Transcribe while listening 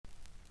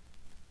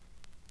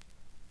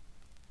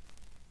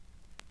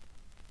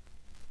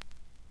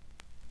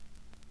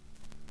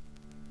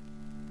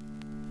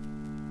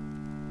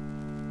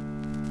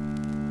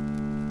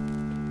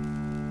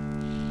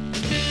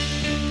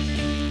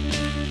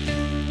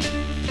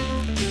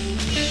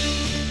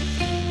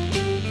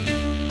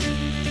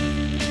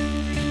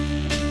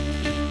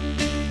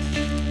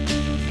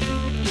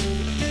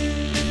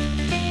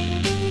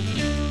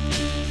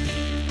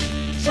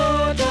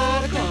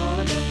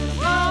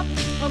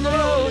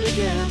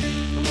again.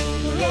 I'm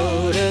on the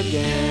road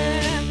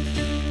again.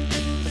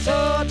 I'm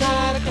so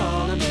tired of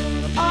crawling, but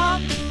I'm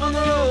off on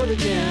the road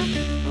again.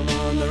 I'm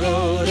on the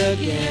road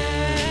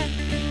again.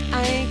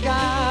 I ain't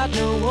got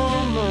no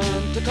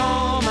woman to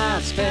call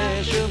my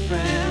special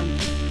friend.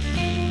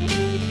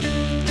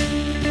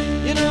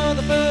 You know,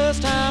 the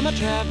first time I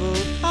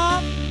traveled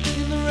off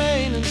in the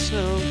rain and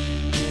snow,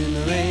 in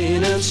the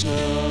rain and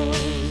snow.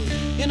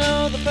 You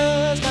know, the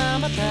first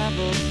time I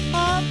traveled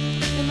off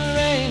in the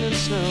rain and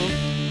snow,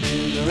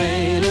 in the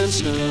rain and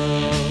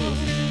snow.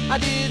 I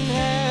didn't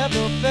have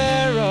no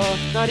fare or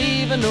not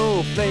even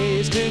no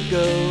place to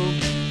go.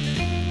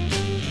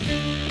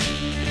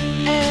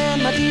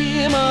 And my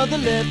dear mother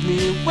left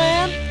me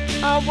when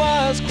I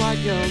was quite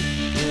young,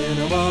 when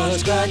I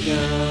was quite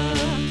young.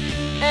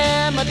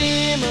 And my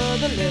dear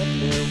mother left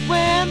me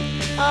when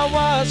I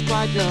was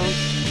quite young,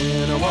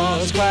 when I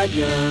was quite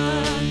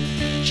young.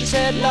 She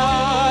said,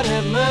 Lord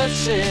have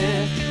mercy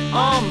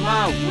on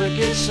my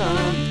wicked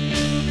son.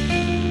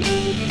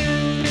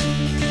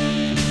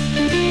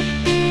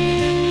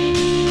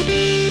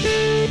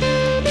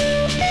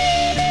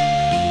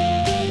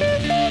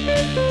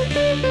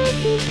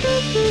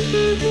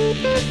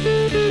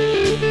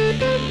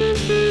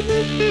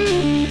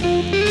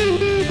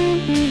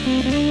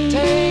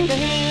 Take a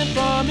hint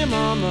from your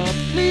mama,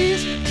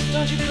 please,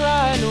 don't you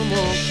cry no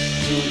more,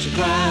 don't you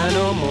cry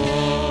no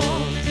more.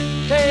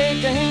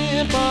 Take a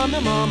hint from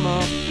your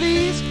mama,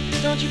 please,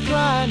 don't you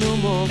cry no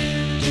more,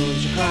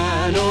 don't you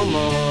cry no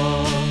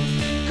more.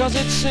 'Cause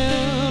it's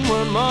soon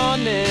one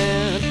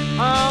morning,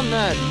 on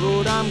that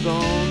road I'm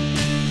gone.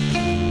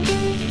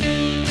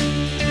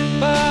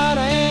 But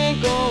I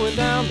ain't going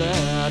down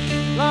that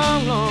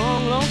long,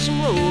 long,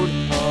 lonesome road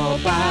all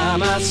by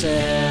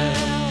myself.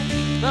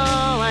 No,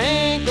 I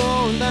ain't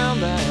going down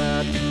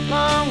that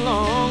long,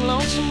 long,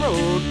 lonesome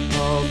road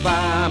all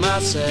by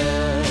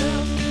myself.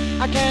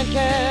 I can't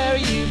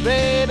carry you,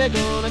 baby,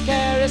 gonna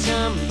carry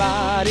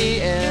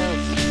somebody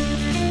else.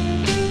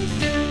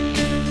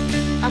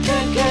 I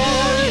can't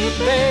carry you,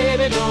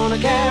 baby, gonna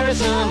carry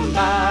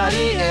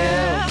somebody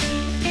else.